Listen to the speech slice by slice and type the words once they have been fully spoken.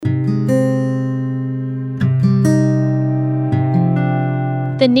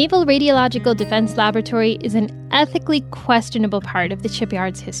The Naval Radiological Defense Laboratory is an ethically questionable part of the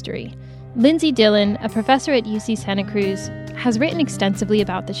shipyard's history. Lindsay Dillon, a professor at UC Santa Cruz, has written extensively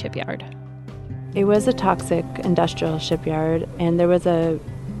about the shipyard. It was a toxic industrial shipyard, and there was a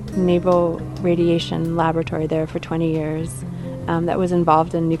naval radiation laboratory there for 20 years that was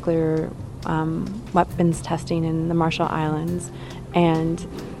involved in nuclear weapons testing in the Marshall Islands. And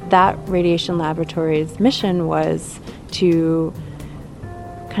that radiation laboratory's mission was to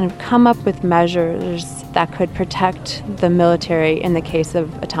kind of come up with measures that could protect the military in the case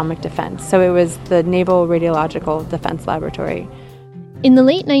of atomic defense. So it was the Naval Radiological Defense Laboratory. In the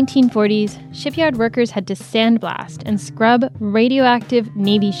late 1940s, shipyard workers had to sandblast and scrub radioactive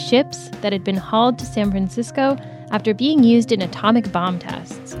Navy ships that had been hauled to San Francisco after being used in atomic bomb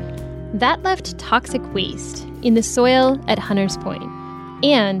tests. That left toxic waste in the soil at Hunters Point,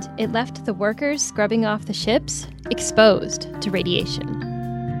 and it left the workers scrubbing off the ships exposed to radiation.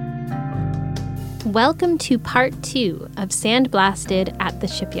 Welcome to part 2 of Sandblasted at the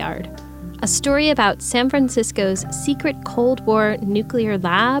Shipyard, a story about San Francisco's secret Cold War nuclear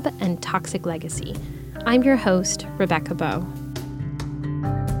lab and toxic legacy. I'm your host, Rebecca Bowe.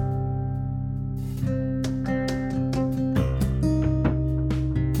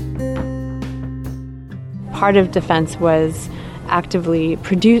 Part of defense was actively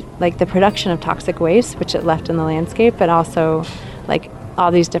the production of toxic waste, which it left in the landscape, but also all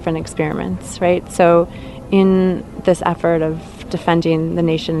these different experiments, right? So in this effort of defending the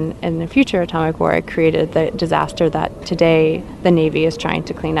nation in the future atomic war, it created the disaster that today the Navy is trying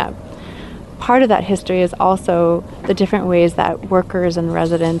to clean up. Part of that history is also the different ways that workers and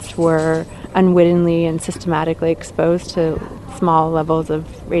residents were unwittingly and systematically exposed to small levels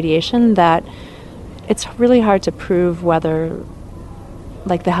of radiation that it's really hard to prove whether,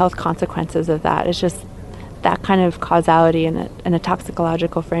 the health consequences of that. It's just that kind of causality in a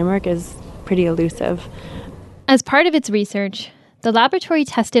toxicological framework is pretty elusive. As part of its research, the laboratory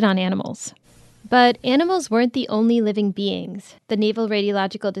tested on animals. But animals weren't the only living beings the Naval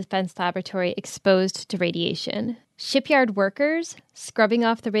Radiological Defense Laboratory exposed to radiation. Shipyard workers, scrubbing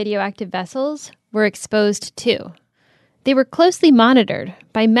off the radioactive vessels, were exposed too. They were closely monitored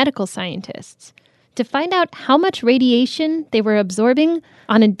by medical scientists to find out how much radiation they were absorbing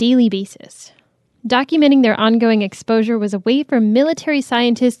on a daily basis. Documenting their ongoing exposure was a way for military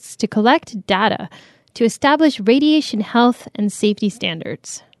scientists to collect data to establish radiation health and safety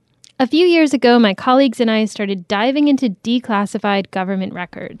standards. A few years ago, my colleagues and I started diving into declassified government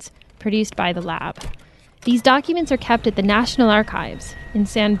records produced by the lab. These documents are kept at the National Archives in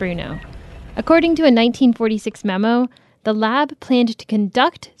San Bruno. According to a 1946 memo, the lab planned to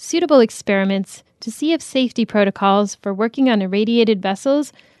conduct suitable experiments to see if safety protocols for working on irradiated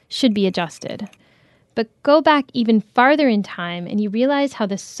vessels should be adjusted. But go back even farther in time and you realize how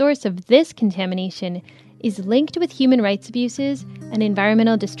the source of this contamination is linked with human rights abuses and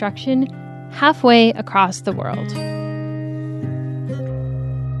environmental destruction halfway across the world.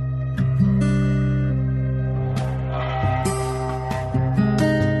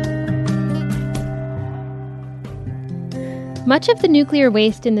 Much of the nuclear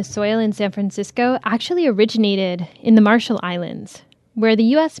waste in the soil in San Francisco actually originated in the Marshall Islands, where the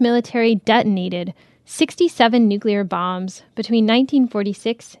U.S. military detonated 67 nuclear bombs between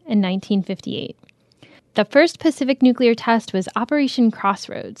 1946 and 1958. The first Pacific nuclear test was Operation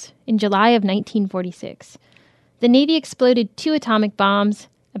Crossroads in July of 1946. The Navy exploded 2 atomic bombs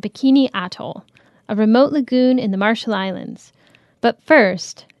at Bikini Atoll, a remote lagoon in the Marshall Islands. But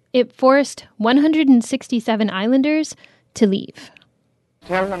first, it forced 167 islanders to leave.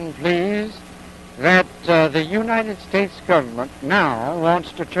 Tell them, please, that the United States government now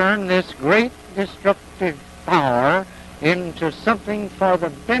wants to turn this great destructive power into something for the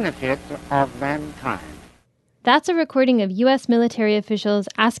benefit of mankind. That's a recording of U.S. military officials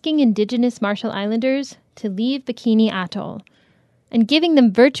asking indigenous Marshall Islanders to leave Bikini Atoll and giving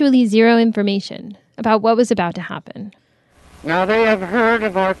them virtually zero information about what was about to happen. Now they have heard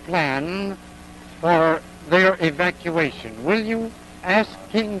of our plan for their evacuation. Will you ask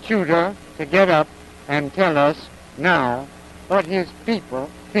King Judah to get up and tell us now what his people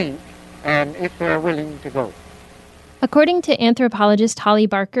think and if they're willing to go? According to anthropologist Holly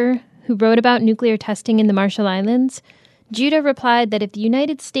Barker, who wrote about nuclear testing in the Marshall Islands, Judah replied that if the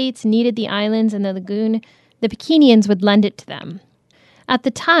United States needed the islands and the lagoon, the Bikinians would lend it to them. At the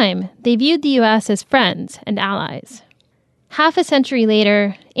time, they viewed the U.S. as friends and allies. Half a century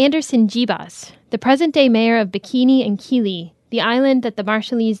later, Anderson Jibas, the present-day mayor of Bikini and Kili, the island that the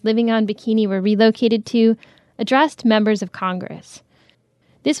Marshallese living on Bikini were relocated to, addressed members of Congress.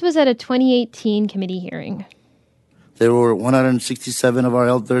 This was at a 2018 committee hearing. There were 167 of our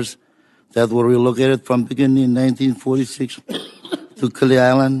elders that were relocated from beginning in 1946 to Kelly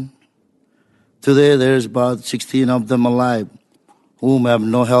Island. Today, there's about 16 of them alive whom have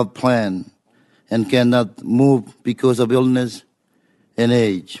no health plan and cannot move because of illness and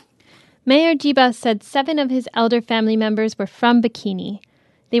age. Mayor Jibas said 7 of his elder family members were from Bikini.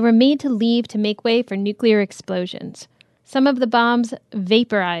 They were made to leave to make way for nuclear explosions. Some of the bombs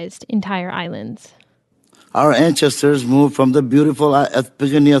vaporized entire islands. Our ancestors moved from the beautiful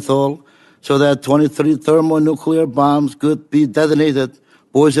Bikini Atoll so that 23 thermonuclear bombs could be detonated,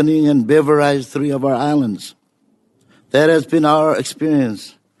 poisoning and vaporized 3 of our islands. That has been our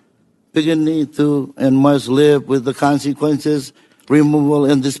experience. Bikini too and must live with the consequences, removal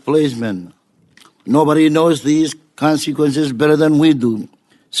and displacement. Nobody knows these consequences better than we do.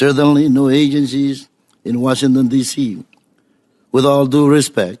 Certainly no agencies in Washington, D.C. With all due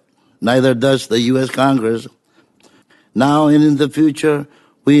respect, neither does the U.S. Congress. Now and in the future,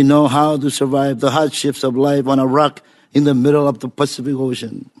 we know how to survive the hardships of life on a rock in the middle of the Pacific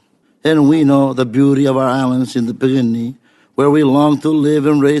Ocean. And we know the beauty of our islands in the Bikini, where we long to live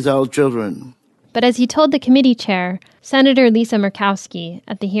and raise our children. But as he told the committee chair, Senator Lisa Murkowski,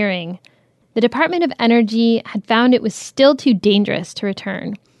 at the hearing, the Department of Energy had found it was still too dangerous to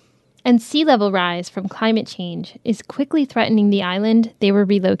return. And sea level rise from climate change is quickly threatening the island they were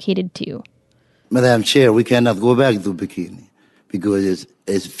relocated to. Madam Chair, we cannot go back to Bikini because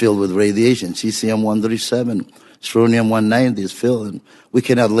it's filled with radiation. Cesium-137, strontium-190 is filled, and we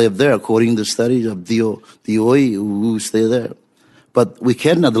cannot live there according to studies of DOE who stay there. But we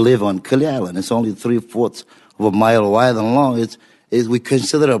cannot live on Kelly Island. It's only 3/4 of a mile wide and long. We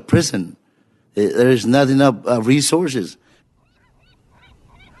consider a prison. There is not enough resources.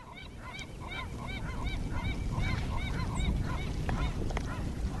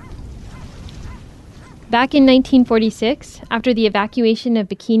 Back in 1946, after the evacuation of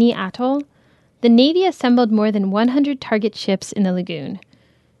Bikini Atoll, the Navy assembled more than 100 target ships in the lagoon.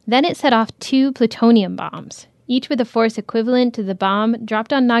 Then it set off 2 plutonium bombs, each with a force equivalent to the bomb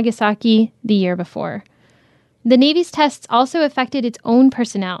dropped on Nagasaki the year before. The Navy's tests also affected its own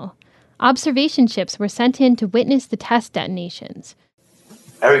personnel. Observation ships were sent in to witness the test detonations.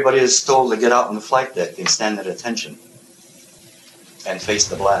 Everybody is told to get out on the flight deck and stand at attention and face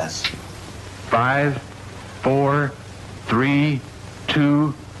the blast. 5, 4, 3,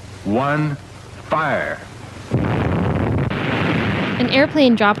 2, 1, fire. An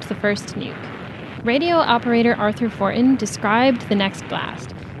airplane dropped the first nuke. Radio operator Arthur Fortin described the next blast,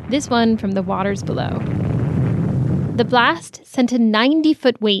 this one from the waters below. The blast sent a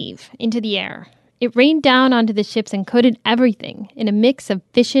 90-foot wave into the air. It rained down onto the ships and coated everything in a mix of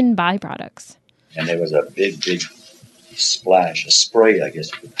fission byproducts. And there was a big splash, a spray, I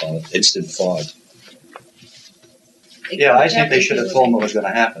guess you could call it, instant fog. Yeah, I think they should have told them what was going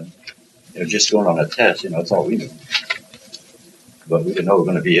to happen. They're just going on a test, that's all we knew. But we didn't know we were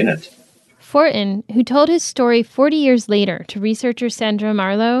going to be in it. Fortin, who told his story 40 years later to researcher Sandra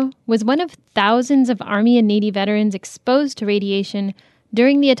Marlowe, was one of thousands of Army and Navy veterans exposed to radiation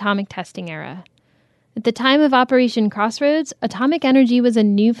during the atomic testing era. At the time of Operation Crossroads, atomic energy was a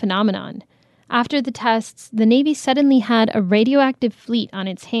new phenomenon. After the tests, the Navy suddenly had a radioactive fleet on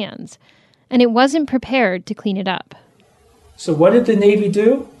its hands, and it wasn't prepared to clean it up. So what did the Navy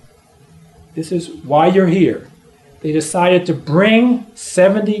do? This is why you're here. They decided to bring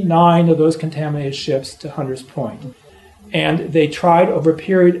 79 of those contaminated ships to Hunters Point. And they tried over a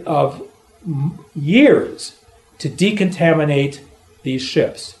period of years to decontaminate these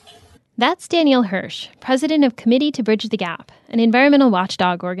ships. That's Daniel Hirsch, president of Committee to Bridge the Gap, an environmental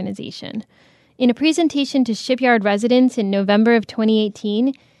watchdog organization. In a presentation to shipyard residents in November of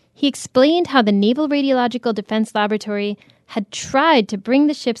 2018, he explained how the Naval Radiological Defense Laboratory had tried to bring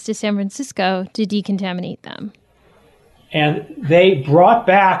the ships to San Francisco to decontaminate them. And they brought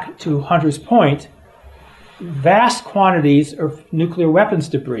back to Hunters Point vast quantities of nuclear weapons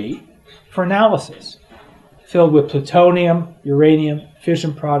debris for analysis, filled with plutonium, uranium,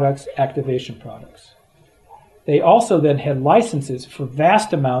 fission products, activation products. They also then had licenses for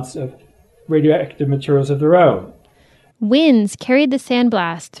vast amounts of radioactive materials of their own. Winds carried the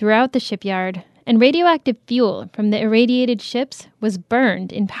sandblast throughout the shipyard, and radioactive fuel from the irradiated ships was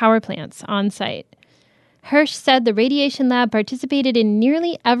burned in power plants on site. Hirsch said the radiation lab participated in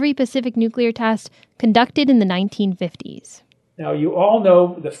nearly every Pacific nuclear test conducted in the 1950s. Now, you all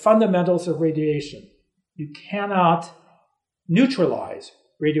know the fundamentals of radiation. You cannot neutralize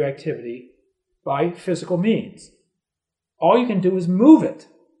radioactivity by physical means. All you can do is move it.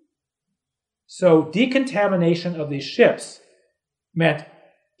 So decontamination of these ships meant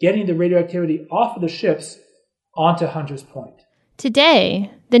getting the radioactivity off of the ships onto Hunters Point.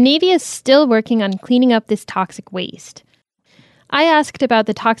 Today, the Navy is still working on cleaning up this toxic waste. I asked about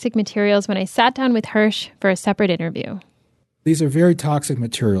the toxic materials when I sat down with Hirsch for a separate interview. These are very toxic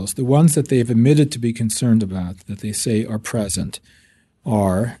materials. The ones that they've admitted to be concerned about, that they say are present,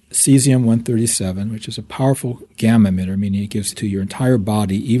 are cesium-137, which is a powerful gamma emitter, meaning it gives to your entire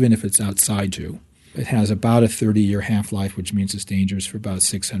body, even if it's outside you. It has about a 30-year half-life, which means it's dangerous for about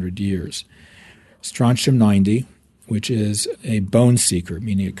 600 years. Strontium-90, which is a bone seeker,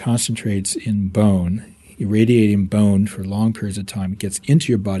 meaning it concentrates in bone, irradiating bone for long periods of time. It gets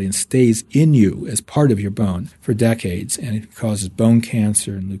into your body and stays in you as part of your bone for decades, and it causes bone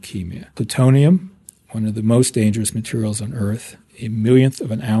cancer and leukemia. Plutonium, one of the most dangerous materials on Earth, a millionth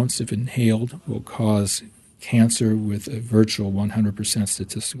of an ounce, if inhaled, will cause cancer with a virtual 100%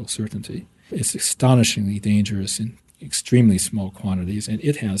 statistical certainty. It's astonishingly dangerous in extremely small quantities, and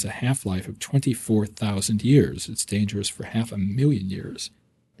it has a half-life of 24,000 years. It's dangerous for 500,000 years.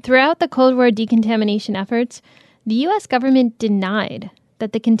 Throughout the Cold War decontamination efforts, the U.S. government denied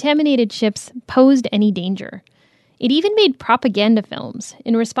that the contaminated ships posed any danger. It even made propaganda films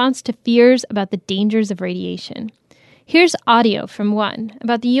in response to fears about the dangers of radiation. Here's audio from one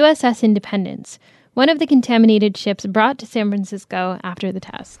about the USS Independence, one of the contaminated ships brought to San Francisco after the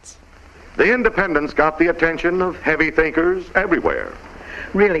tests. The Independence got the attention of heavy thinkers everywhere.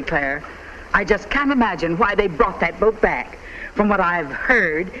 Really, Claire, I just can't imagine why they brought that boat back. From what I've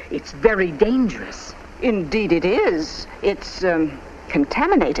heard, it's very dangerous. Indeed it is. It's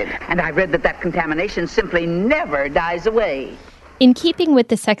contaminated. And I read that contamination simply never dies away. In keeping with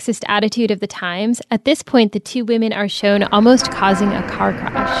the sexist attitude of the times, at this point the two women are shown almost causing a car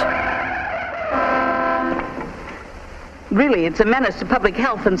crash. Really, it's a menace to public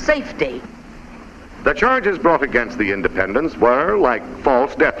health and safety. The charges brought against the Independence were, like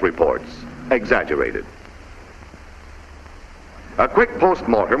false death reports, exaggerated. A quick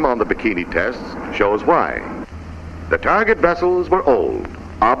post-mortem on the bikini tests shows why. The target vessels were old,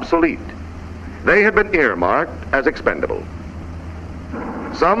 obsolete. They had been earmarked as expendable.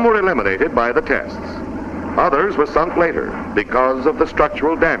 Some were eliminated by the tests. Others were sunk later because of the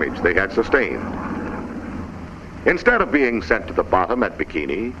structural damage they had sustained. Instead of being sent to the bottom at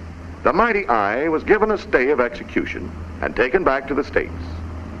Bikini, the Mighty Eye was given a stay of execution and taken back to the States.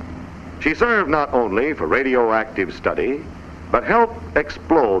 She served not only for radioactive study, but helped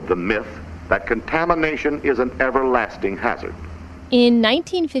explode the myth that contamination is an everlasting hazard. In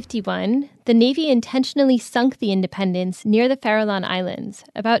 1951, the Navy intentionally sunk the Independence near the Farallon Islands,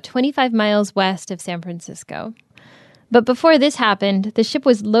 about 25 miles west of San Francisco. But before this happened, the ship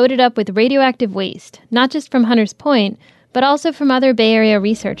was loaded up with radioactive waste, not just from Hunters Point, but also from other Bay Area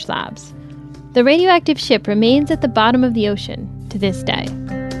research labs. The radioactive ship remains at the bottom of the ocean to this day.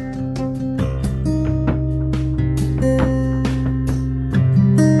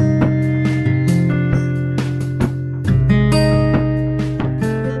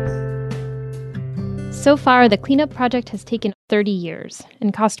 So far, the cleanup project has taken 30 years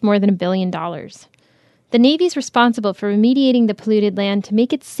and cost more than $1 billion. The Navy's responsible for remediating the polluted land to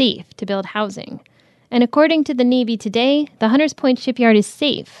make it safe to build housing. And according to the Navy today, the Hunters Point Shipyard is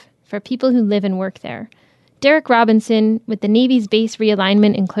safe for people who live and work there. Derek Robinson, with the Navy's Base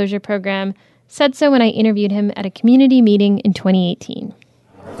Realignment and Closure Program, said so when I interviewed him at a community meeting in 2018.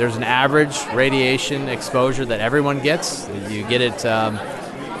 There's an average radiation exposure that everyone gets. You get it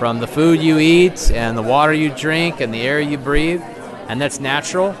from the food you eat and the water you drink and the air you breathe, and that's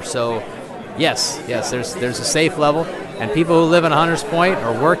natural. So yes, there's a safe level, and people who live in Hunters Point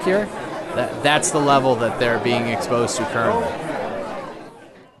or work here, that's the level that they're being exposed to currently.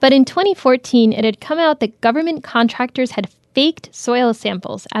 But in 2014, it had come out that government contractors had faked soil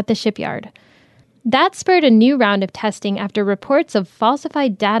samples at the shipyard. That spurred a new round of testing after reports of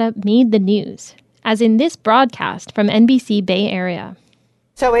falsified data made the news, as in this broadcast from NBC Bay Area.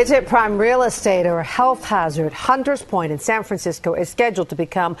 So is it prime real estate or a health hazard? Hunters Point in San Francisco is scheduled to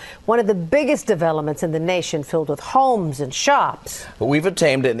become one of the biggest developments in the nation, filled with homes and shops. But we've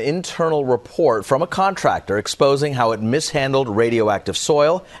obtained an internal report from a contractor exposing how it mishandled radioactive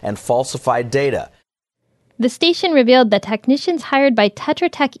soil and falsified data. The station revealed that technicians hired by Tetra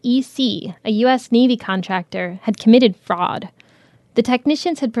Tech EC, a U.S. Navy contractor, had committed fraud. The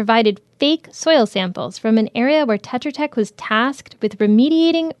technicians had provided fake soil samples from an area where Tetra Tech was tasked with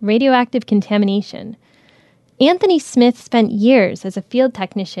remediating radioactive contamination. Anthony Smith spent years as a field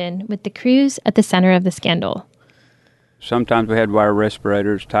technician with the crews at the center of the scandal. Sometimes we had to wear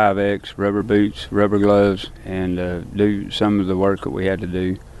respirators, Tyvek, rubber boots, rubber gloves, and do some of the work that we had to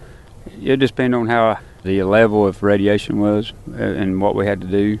do. It depended on how the level of radiation was and what we had to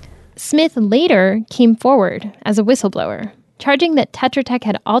do. Smith later came forward as a whistleblower, charging that Tetra Tech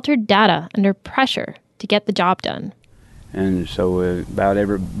had altered data under pressure to get the job done. And so about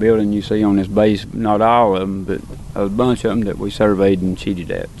every building you see on this base, not all of them, but a bunch of them that we surveyed and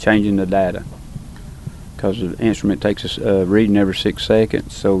cheated at, changing the data. Because the instrument takes a reading every 6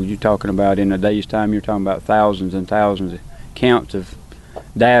 seconds, so you're talking about in a day's time, you're talking about thousands and thousands of counts of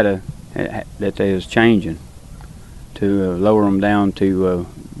data that they was changing to lower them down to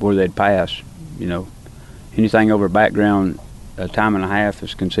where they'd pass. You know, anything over background a time and a half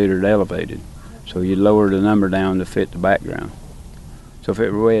is considered elevated. So you lower the number down to fit the background. So if it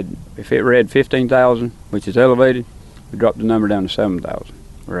read 15,000, which is elevated, we drop the number down to 7,000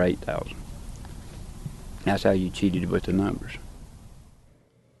 or 8,000. That's how you cheated with the numbers.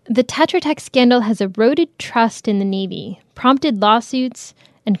 The Tetra Tech scandal has eroded trust in the Navy, prompted lawsuits,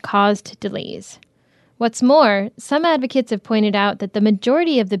 and caused delays. What's more, some advocates have pointed out that the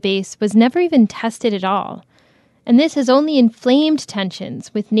majority of the base was never even tested at all. And this has only inflamed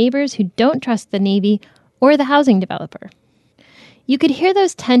tensions with neighbors who don't trust the Navy or the housing developer. You could hear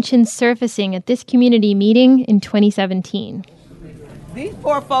those tensions surfacing at this community meeting in 2017. These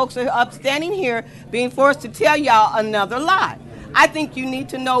poor folks are up standing here being forced to tell y'all another lie. I think you need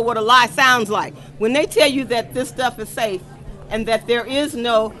to know what a lie sounds like. When they tell you that this stuff is safe and that there is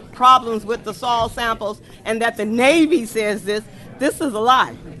no problems with the soil samples and that the Navy says this is a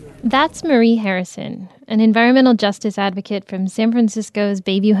lie. That's Marie Harrison, an environmental justice advocate from San Francisco's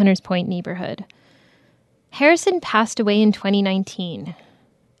Bayview Hunters Point neighborhood. Harrison passed away in 2019,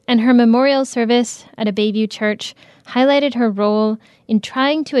 and her memorial service at a Bayview church highlighted her role in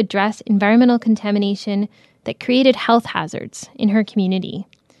trying to address environmental contamination that created health hazards in her community.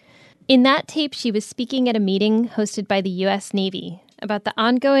 In that tape, she was speaking at a meeting hosted by the U.S. Navy about the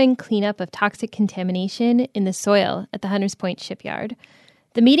ongoing cleanup of toxic contamination in the soil at the Hunters Point Shipyard.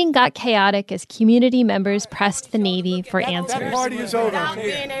 The meeting got chaotic as community members pressed the Navy for answers. That party is over.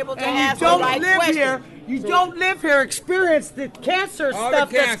 Being able to And ask you don't the right live question. here. You don't live here. Experience the cancer All stuff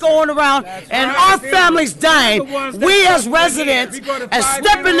the that's cancer. going around, That's and right. our families dying. We as residents are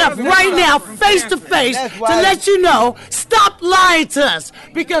stepping up right now, face to face, to let you know. Stop lying to us,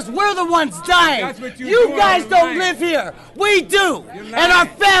 because we're the ones dying. You guys don't live here. We do, and our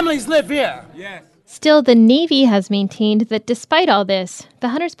families live here. Still, the Navy has maintained that despite all this, the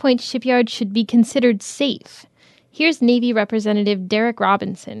Hunters Point Shipyard should be considered safe. Here's Navy Representative Derek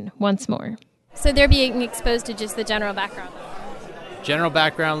Robinson once more. So they're being exposed to just the general background level? General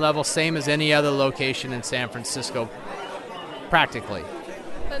background level, same as any other location in San Francisco, practically.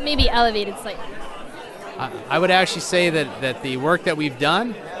 But maybe elevated slightly. I would actually say that the work that we've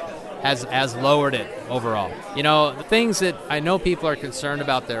done has lowered it overall. You know, the things that I know people are concerned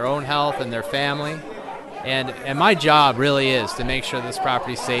about their own health and their family, and my job really is to make sure this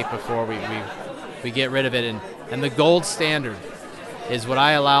property's safe before we get rid of it. And the gold standard is what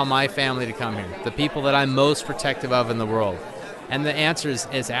I allow my family to come here, the people that I'm most protective of in the world. And the answer is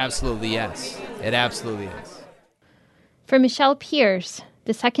absolutely yes. It absolutely is. For Michelle Pierce,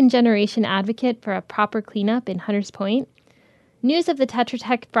 the second-generation advocate for a proper cleanup in Hunters Point, news of the Tetra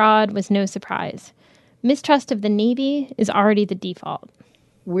Tech fraud was no surprise. Mistrust of the Navy is already the default.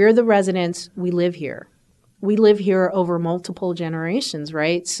 We're the residents. We live here. We live here over multiple generations,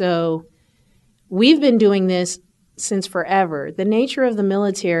 right? So we've been doing this since forever. The nature of the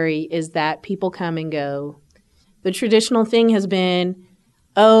military is that people come and go. The traditional thing has been,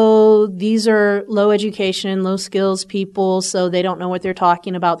 oh, these are low education, low skills people, so they don't know what they're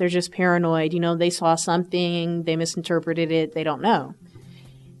talking about. They're just paranoid. You know, they saw something, they misinterpreted it, they don't know.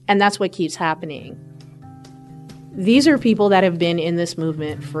 And that's what keeps happening. These are people that have been in this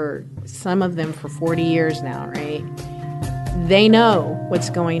movement for, some of them for 40 years now, right? They know what's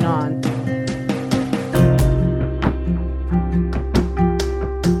going on.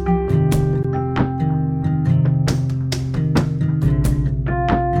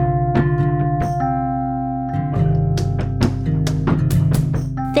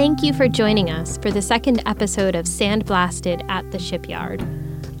 Thank you for joining us for the second episode of Sandblasted at the Shipyard.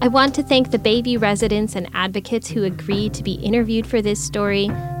 I want to thank the Bayview residents and advocates who agreed to be interviewed for this story,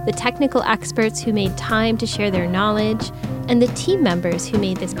 the technical experts who made time to share their knowledge, and the team members who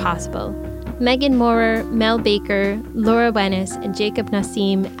made this possible. Megan Moorer, Mel Baker, Laura Wennis, and Jacob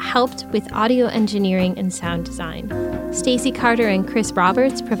Nassim helped with audio engineering and sound design. Stacey Carter and Chris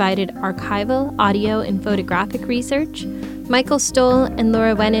Roberts provided archival, audio, and photographic research. Michael Stoll and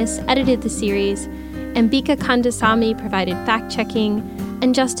Laura Wennis edited the series, and Bika Kandasamy provided fact-checking,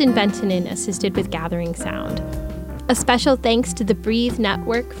 and Justin Ventanen assisted with gathering sound. A special thanks to the Breathe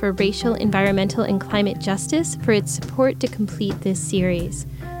Network for Racial, Environmental, and Climate Justice for its support to complete this series.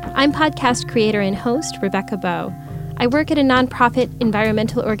 I'm podcast creator and host Rebecca Bowe. I work at a nonprofit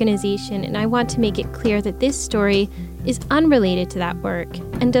environmental organization, and I want to make it clear that this story is unrelated to that work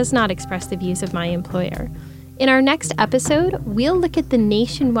and does not express the views of my employer. In our next episode, we'll look at the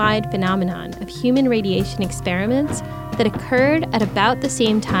nationwide phenomenon of human radiation experiments that occurred at about the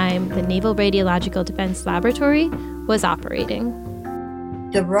same time the Naval Radiological Defense Laboratory was operating.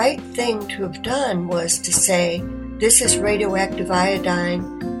 The right thing to have done was to say, this is radioactive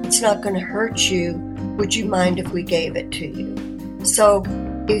iodine, it's not going to hurt you, would you mind if we gave it to you? So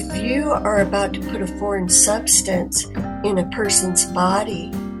if you are about to put a foreign substance in a person's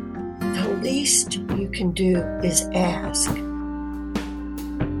body, the least you can do is ask.